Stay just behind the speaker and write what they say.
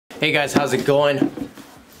Hey guys, how's it going?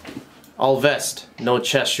 All vest, no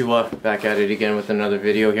chest shua. Back at it again with another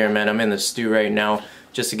video here, man. I'm in the stew right now.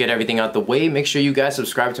 Just to get everything out the way, make sure you guys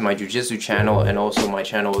subscribe to my jiu-jitsu channel and also my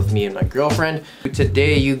channel with me and my girlfriend.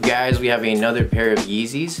 Today, you guys, we have another pair of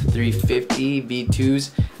Yeezys, 350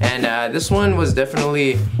 B2s. And this one was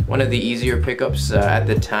definitely one of the easier pickups at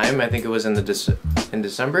the time. I think it was in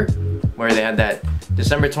December, where they had that,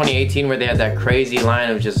 December 2018, where they had that crazy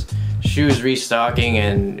line of just shoes restocking,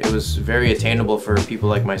 and it was very attainable for people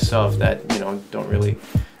like myself that, you know, don't really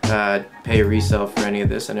pay resale for any of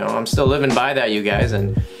this. And you know, I'm still living by that, you guys,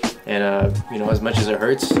 and you know, as much as it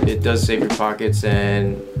hurts, it does save your pockets,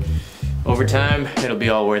 and over time it'll be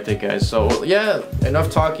all worth it, guys. So yeah, enough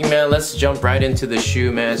talking, man. Let's jump right into the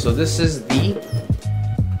shoe, man. So this is the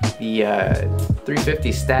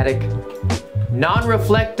 350 static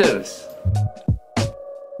non-reflectives.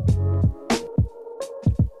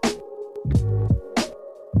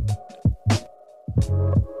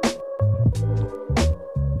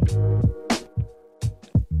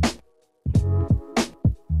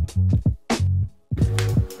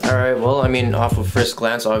 Alright, well, I mean, off of first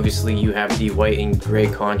glance, obviously you have the white and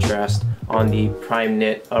gray contrast on the prime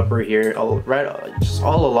knit upper here, just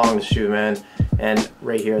all along the shoe, man. And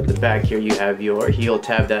right here at the back here, you have your heel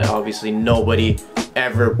tab that obviously nobody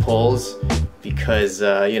ever pulls because,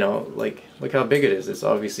 you know, like, look how big it is. It's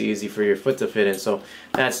obviously easy for your foot to fit in, so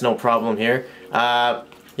that's no problem here.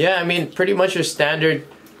 Yeah, I mean, pretty much your standard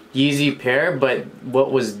Yeezy pair, but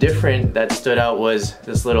what was different that stood out was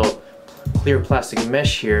this little clear plastic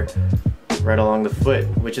mesh here right along the foot,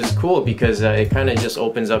 which is cool because it kind of just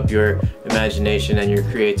opens up your imagination and your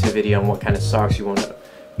creativity on what kind of socks you want to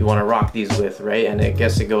rock these with, right? And I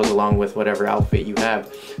guess it goes along with whatever outfit you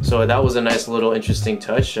have. So that was a nice little interesting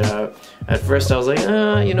touch. At first I was like,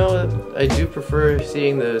 you know, I do prefer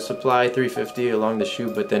seeing the Supply 350 along the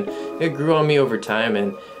shoe, but then it grew on me over time,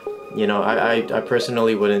 and you know, I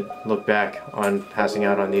personally wouldn't look back on passing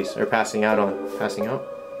up on these.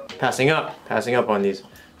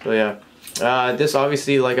 So yeah, this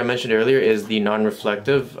obviously, like I mentioned earlier, is the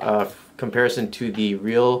non-reflective comparison to the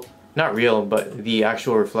real, not real, but the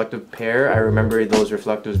actual reflective pair. I remember those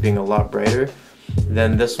reflectives being a lot brighter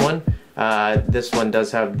than this one. This one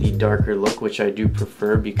does have the darker look, which I do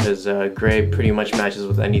prefer because gray pretty much matches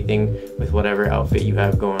with anything, with whatever outfit you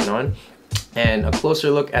have going on. And a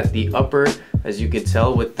closer look at the upper, as you can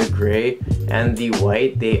tell with the gray and the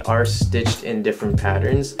white, they are stitched in different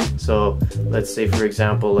patterns. So let's say, for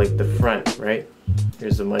example, like the front, right?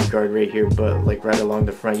 Here's a mud guard right here, but like right along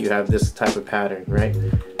the front you have this type of pattern, right?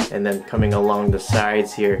 And then coming along the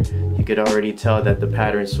sides here, you could already tell that the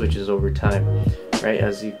pattern switches over time, right?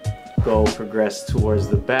 As you progress towards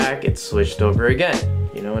the back, it's switched over again,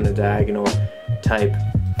 you know, in a diagonal type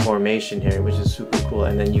formation here, which is super cool.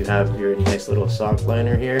 And then you have your nice little sock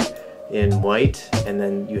liner here in white, and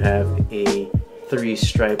then you have a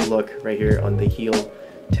 3-stripe look right here on the heel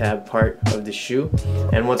tab part of the shoe.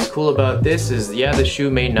 And what's cool about this is, yeah, the shoe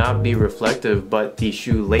may not be reflective, but the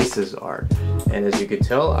shoe laces are. And as you can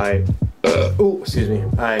tell, I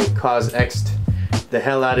cos-X'd the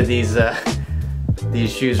hell out of these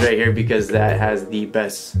shoes right here because that has the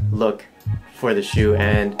best look for the shoe.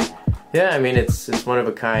 And yeah, I mean, it's one of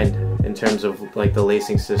a kind in terms of like the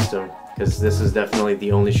lacing system, because this is definitely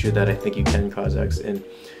the only shoe that I think you can cos-X in.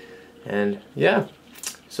 And yeah,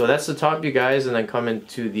 so that's the top, you guys, and then coming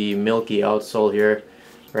to the milky outsole here,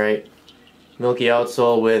 right? Milky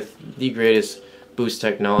outsole with the greatest boost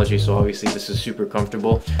technology, so obviously this is super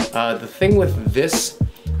comfortable. The thing with this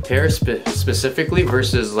pair specifically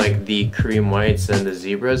versus like the cream whites and the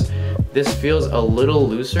zebras, this feels a little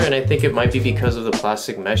looser, and I think it might be because of the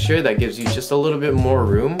plastic mesh here that gives you just a little bit more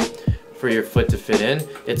room for your foot to fit in.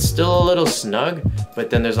 It's still a little snug, but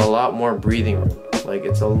then there's a lot more breathing room. Like,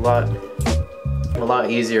 it's a lot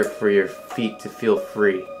easier for your feet to feel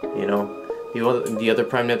free, you know? The other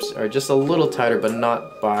prime nips are just a little tighter, but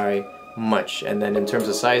not by much. And then in terms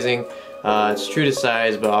of sizing, it's true to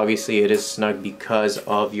size, but obviously it is snug because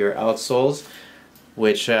of your outsoles,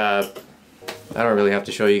 which I don't really have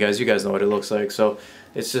to show you guys. You guys know what it looks like. So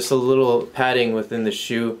it's just a little padding within the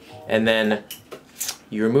shoe, and then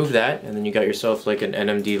you remove that, and then you got yourself like an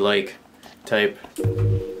NMD-like type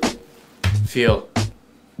feel,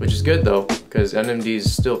 which is good though, because NMD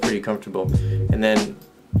is still pretty comfortable. And then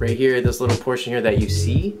right here, this little portion here that you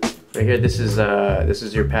see right here, this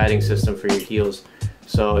is your padding system for your heels.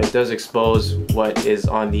 So it does expose what is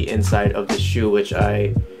on the inside of the shoe, which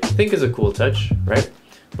I think is a cool touch, right?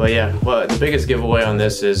 But yeah, well, the biggest giveaway on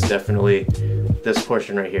this is definitely this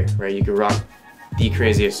portion right here, right? You can rock the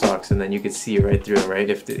craziest socks, and then you could see right through them, right?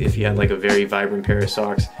 If you had like a very vibrant pair of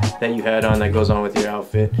socks that you had on that goes on with your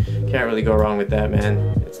outfit, can't really go wrong with that, man.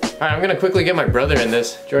 All right, I'm gonna quickly get my brother in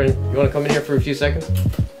this. Jordan, you wanna come in here for a few seconds?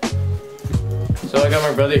 So I got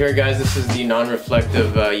my brother here, guys. This is the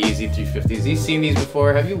non-reflective Yeezy 350s. He's seen these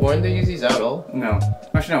before. Have you worn the Yeezys at all? No,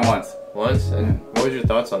 actually not once. Once? And what was your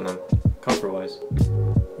thoughts on them, comfort-wise?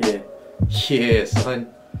 Yeah. Yeah, son.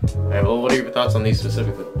 Alright, well, what are your thoughts on these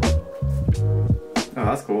specifically? Oh,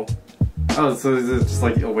 that's cool. Oh, so is it just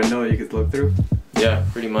like a window that you could look through? Yeah,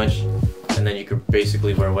 pretty much. And then you could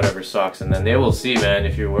basically wear whatever socks, and then they will see, man,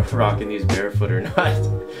 if you're rocking these barefoot or not.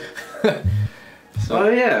 So, oh,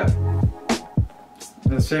 yeah.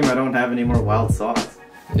 It's a shame I don't have any more wild socks.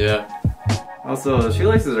 Yeah. Also, the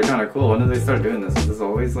shoelaces are kind of cool. When did they start doing this? Is this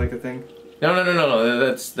always like a thing?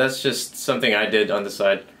 No. That's just something I did on the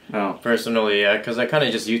side. Oh. Personally, yeah, because I kind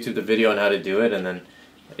of just YouTubed the video on how to do it, and then,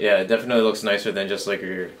 yeah, it definitely looks nicer than just like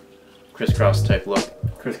your crisscross type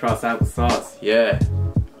look. Crisscross applesauce. Yeah.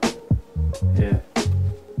 Yeah.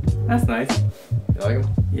 That's nice. You like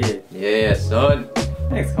them? Yeah. Yeah, son.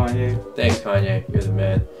 Thanks, Kanye. Thanks, Kanye. You're the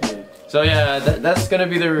man. Yeah. So yeah, that's gonna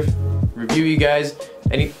be the review, you guys.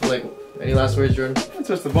 Any last words, Jordan? That's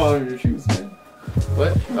just the bottom of your shoes, man.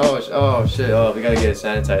 What? Oh shit. Oh, we gotta get it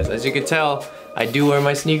sanitized. As you can tell, I do wear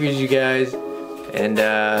my sneakers, you guys. And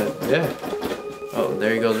yeah. Oh,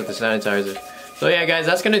 there he goes with the sanitizer. So yeah, guys,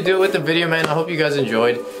 that's gonna do it with the video, man. I hope you guys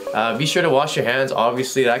enjoyed. Be sure to wash your hands.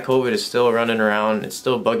 Obviously, that COVID is still running around. It's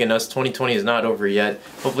still bugging us. 2020 is not over yet.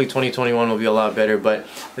 Hopefully 2021 will be a lot better. But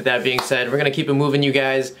with that being said, we're gonna keep it moving, you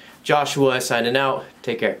guys. Joshua signing out.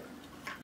 Take care.